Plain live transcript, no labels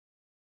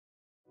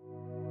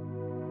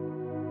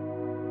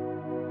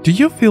Do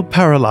you feel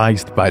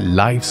paralyzed by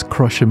life's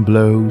crushing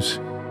blows?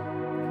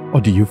 Or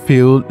do you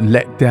feel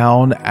let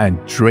down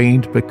and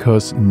drained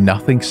because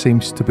nothing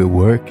seems to be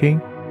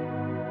working?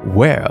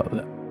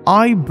 Well,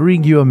 I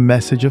bring you a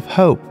message of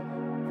hope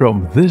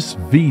from this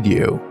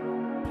video.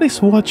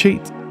 Please watch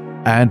it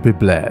and be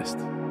blessed.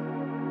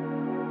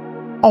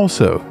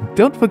 Also,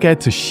 don't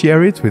forget to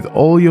share it with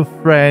all your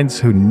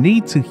friends who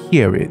need to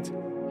hear it,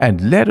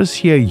 and let us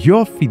hear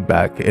your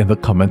feedback in the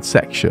comment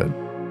section.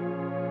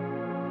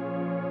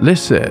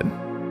 Listen,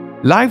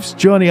 life's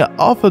journey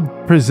often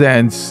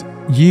presents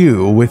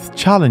you with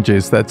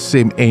challenges that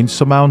seem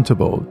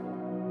insurmountable,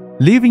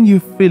 leaving you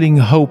feeling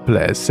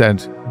hopeless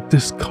and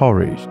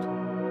discouraged.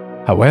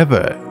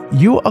 However,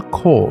 you are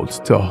called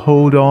to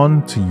hold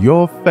on to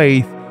your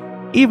faith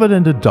even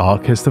in the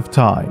darkest of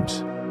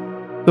times.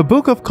 The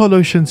book of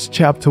Colossians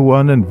chapter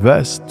 1 and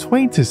verse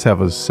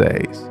 27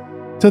 says,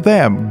 "To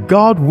them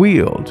God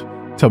willed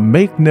to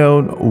make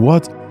known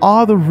what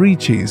are the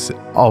riches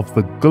of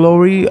the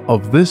glory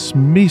of this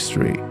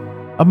mystery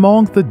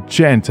among the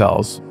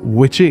Gentiles,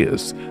 which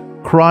is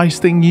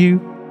Christ in you,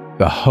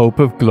 the hope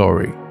of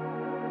glory."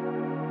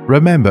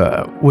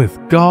 Remember, with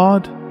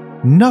God,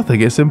 nothing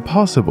is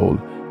impossible,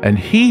 and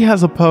He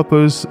has a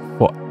purpose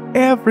for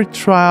every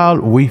trial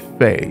we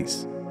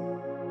face.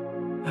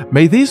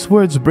 May these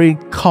words bring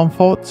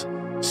comfort,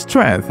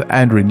 strength,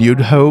 and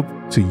renewed hope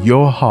to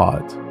your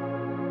heart.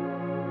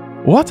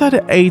 What are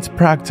the 8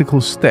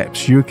 practical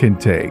steps you can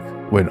take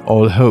when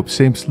all hope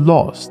seems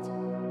lost?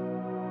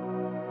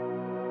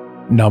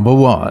 Number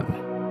 1.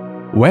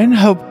 When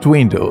hope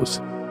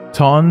dwindles,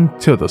 turn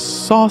to the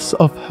source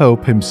of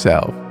hope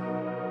Himself.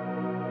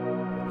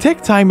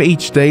 Take time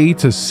each day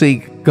to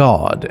seek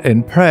God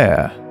in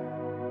prayer,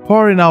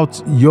 pouring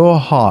out your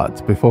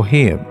heart before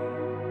Him.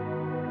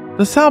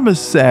 The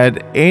psalmist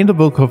said in the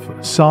book of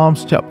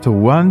Psalms chapter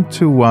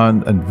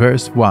 121 and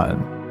verse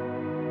 1,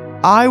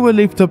 "I will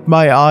lift up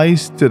my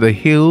eyes to the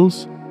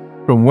hills,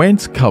 from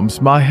whence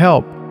comes my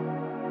help.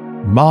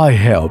 My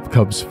help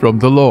comes from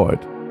the Lord,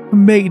 who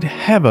made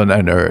heaven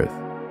and earth."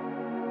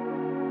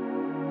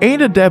 In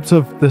the depths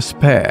of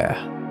despair,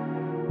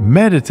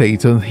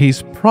 meditate on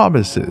His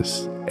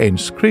promises in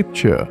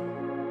Scripture,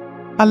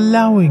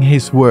 allowing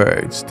His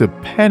words to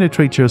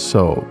penetrate your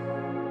soul.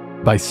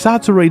 By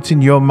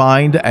saturating your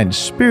mind and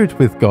spirit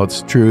with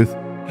God's truth,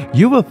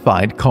 you will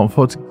find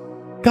comfort,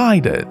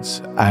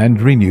 guidance, and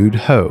renewed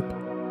hope.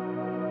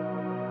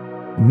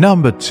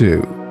 Number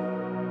 2.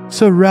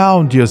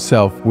 Surround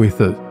yourself with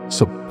a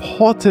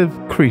supportive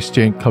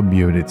Christian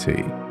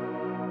community.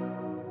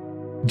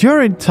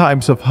 During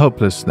times of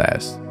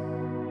hopelessness,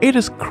 it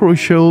is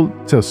crucial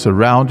to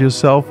surround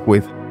yourself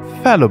with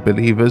fellow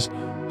believers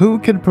who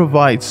can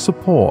provide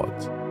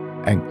support,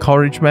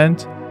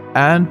 encouragement,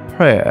 and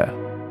prayer.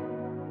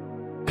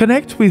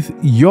 Connect with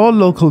your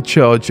local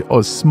church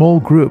or small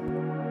group,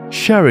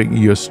 sharing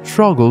your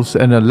struggles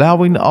and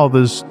allowing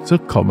others to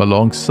come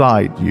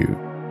alongside you.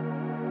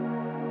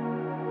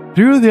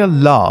 Through their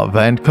love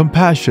and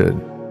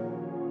compassion,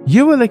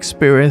 you will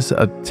experience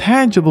a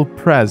tangible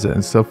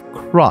presence of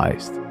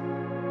Christ,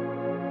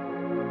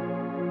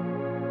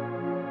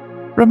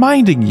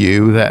 reminding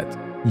you that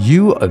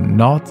you are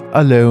not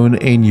alone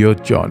in your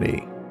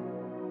journey.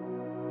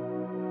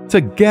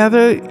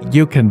 Together,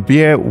 you can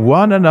bear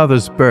one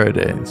another's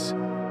burdens,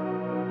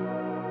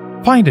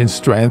 finding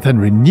strength and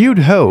renewed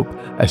hope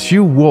as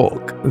you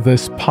walk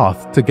this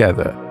path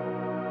together.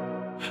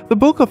 The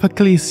book of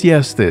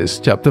Ecclesiastes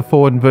chapter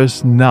 4 and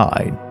verse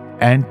 9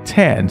 and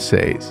 10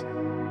 says,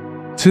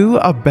 "Two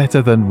are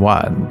better than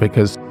one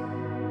because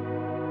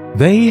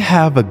they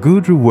have a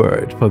good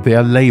reward for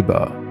their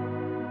labor.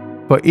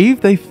 For if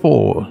they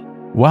fall,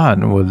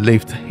 one will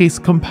lift his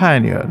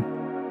companion.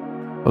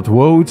 But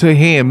woe to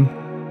him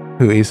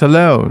who is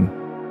alone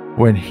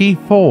when he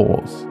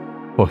falls,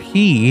 for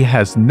he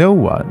has no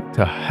one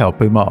to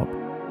help him up."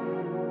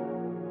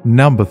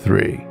 Number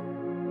 3.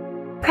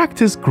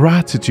 Practice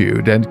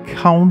gratitude and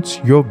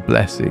count your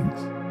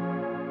blessings.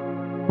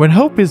 When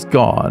hope is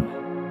gone,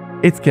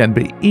 it can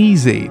be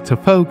easy to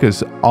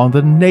focus on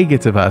the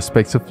negative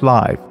aspects of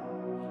life.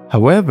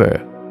 However,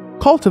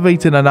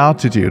 cultivating an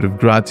attitude of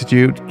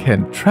gratitude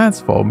can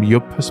transform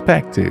your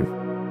perspective.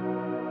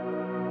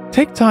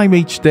 Take time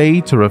each day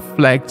to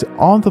reflect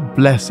on the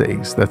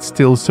blessings that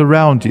still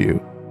surround you.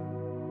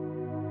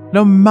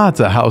 No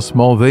matter how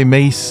small they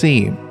may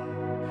seem,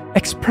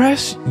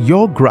 express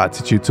your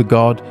gratitude to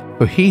God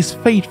for His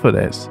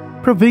faithfulness,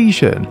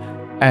 provision,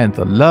 and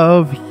the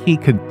love He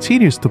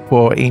continues to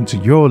pour into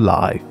your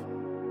life.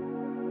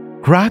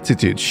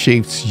 Gratitude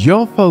shifts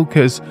your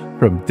focus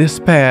from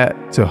despair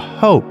to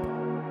hope,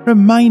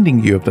 reminding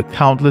you of the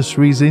countless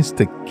reasons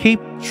to keep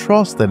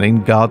trusting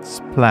in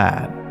God's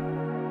plan.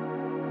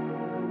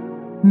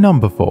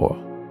 Number 4.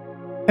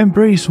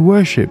 Embrace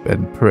worship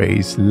and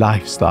praise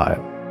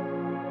lifestyle.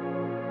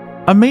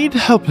 Amid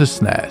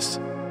hopelessness,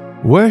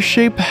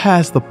 worship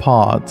has the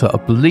power to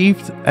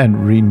uplift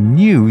and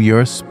renew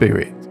your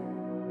spirit.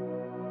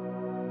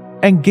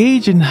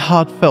 Engage in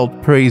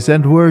heartfelt praise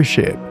and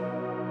worship,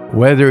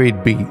 whether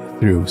it be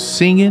through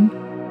singing,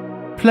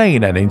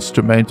 playing an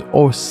instrument,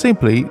 or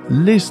simply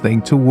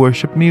listening to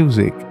worship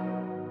music.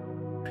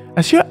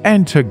 As you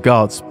enter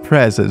God's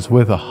presence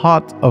with a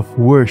heart of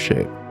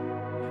worship,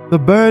 the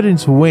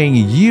burdens weighing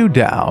you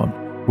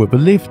down will be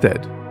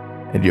lifted,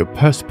 and your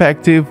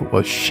perspective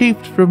will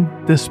shift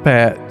from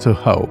despair to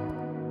hope.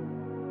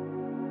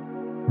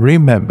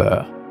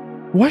 Remember,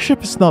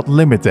 worship is not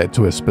limited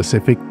to a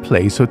specific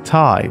place or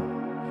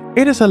time.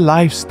 It is a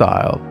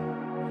lifestyle.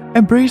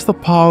 Embrace the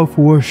power of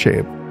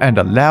worship and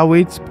allow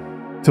it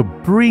to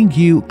bring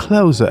you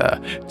closer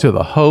to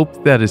the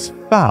hope that is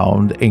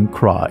found in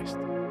Christ.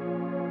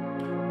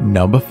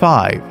 Number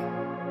 5.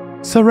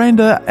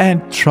 Surrender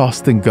and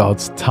trust in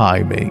God's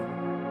timing.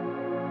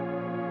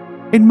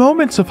 In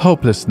moments of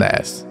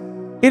hopelessness,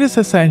 it is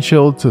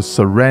essential to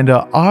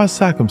surrender our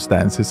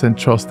circumstances and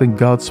trust in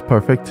God's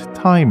perfect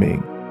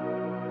timing.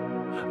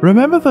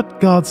 Remember that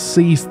God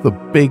sees the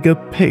bigger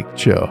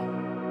picture,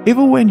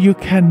 even when you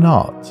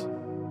cannot.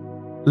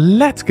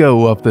 Let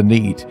go of the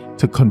need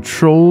to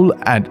control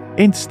and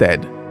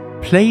instead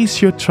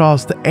place your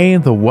trust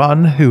in the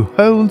one who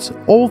holds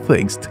all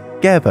things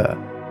together.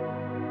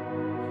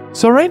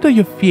 Surrender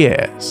your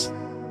fears,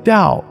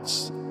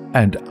 doubts,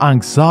 and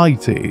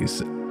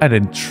anxieties and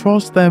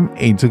entrust them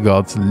into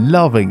God's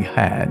loving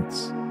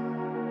hands.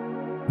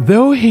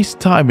 Though His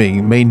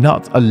timing may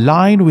not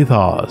align with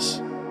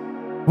ours,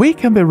 we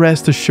can be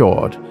rest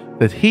assured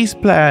that His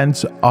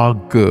plans are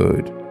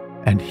good,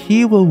 and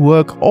He will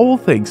work all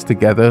things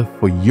together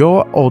for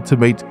your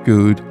ultimate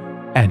good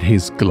and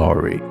His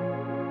glory.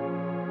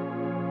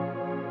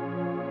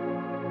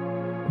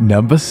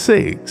 Number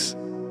 6.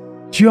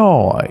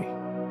 Joy.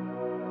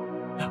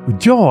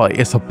 Joy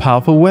is a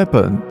powerful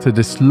weapon to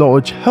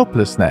dislodge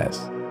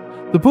helplessness.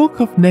 The book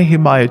of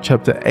Nehemiah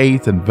chapter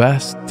 8 and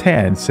verse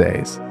 10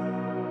 says,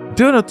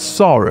 "Do not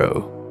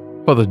sorrow,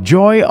 for the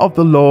joy of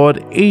the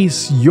Lord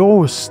is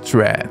your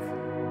strength."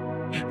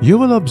 You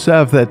will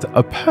observe that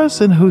a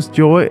person whose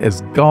joy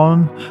is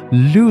gone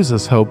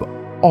loses hope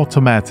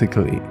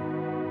automatically.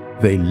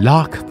 They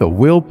lack the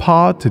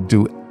willpower to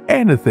do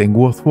anything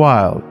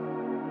worthwhile.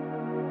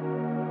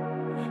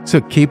 So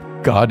keep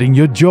guarding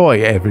your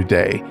joy every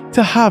day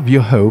to have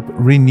your hope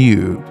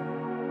renewed.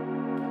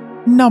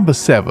 Number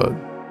 7.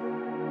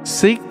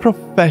 Seek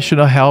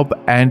professional help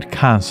and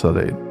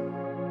counseling.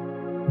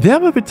 There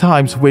will be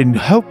times when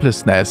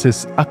hopelessness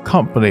is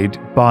accompanied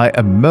by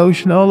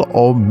emotional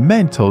or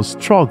mental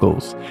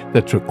struggles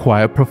that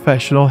require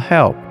professional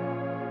help.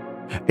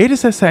 It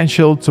is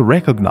essential to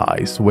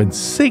recognize when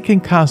seeking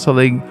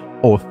counseling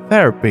or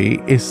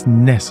therapy is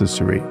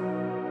necessary.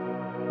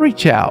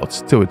 Reach out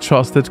to a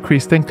trusted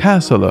Christian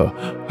counselor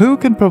who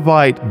can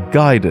provide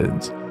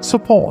guidance,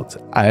 support,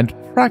 and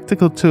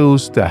practical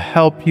tools to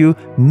help you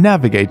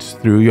navigate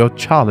through your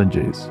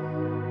challenges.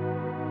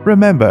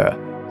 Remember,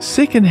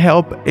 seeking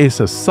help is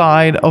a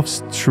sign of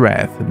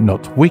strength,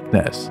 not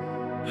weakness.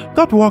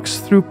 God works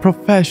through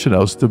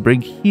professionals to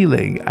bring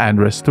healing and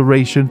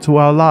restoration to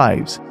our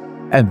lives,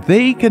 and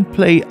they can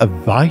play a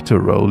vital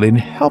role in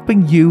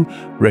helping you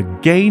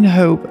regain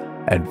hope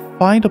and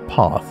find a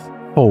path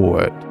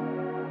forward.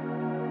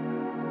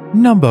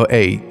 Number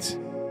 8.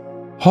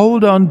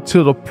 Hold on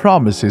to the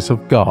promises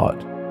of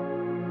God.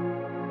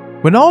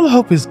 When all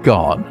hope is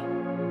gone,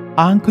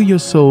 anchor your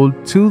soul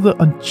to the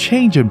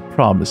unchanging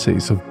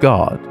promises of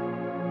God.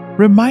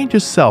 Remind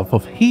yourself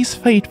of His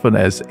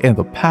faithfulness in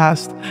the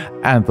past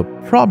and the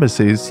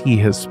promises He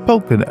has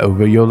spoken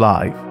over your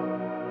life.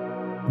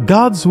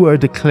 God's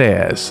word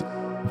declares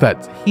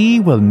that He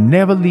will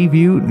never leave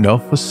you nor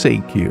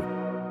forsake you.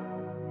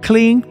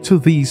 Cling to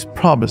these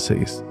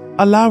promises,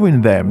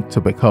 allowing them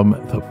to become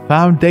the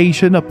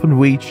foundation upon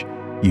which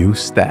you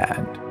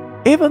stand.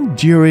 Even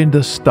during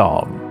the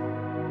storm,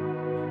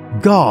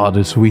 God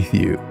is with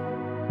you,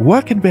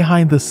 working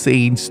behind the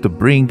scenes to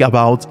bring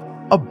about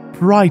a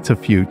brighter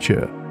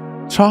future.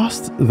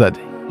 Trust that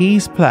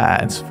His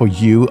plans for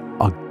you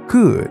are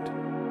good,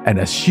 and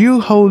as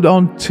you hold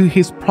on to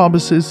His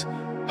promises,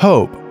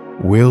 hope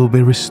will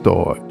be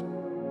restored.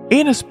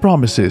 In His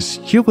promises,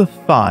 you will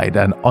find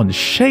an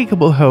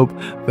unshakable hope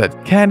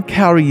that can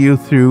carry you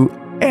through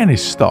any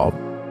storm,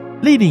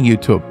 leading you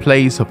to a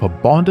place of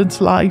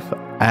abundant life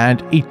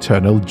and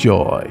eternal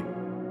joy.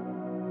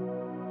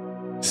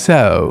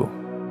 So,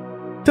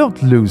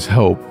 don't lose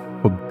hope,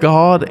 for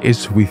God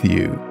is with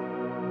you.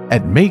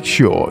 And make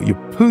sure you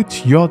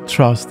put your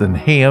trust in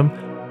Him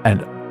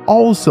and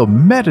also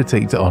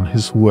meditate on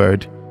His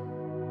word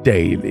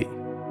daily.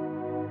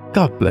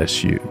 God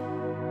bless you.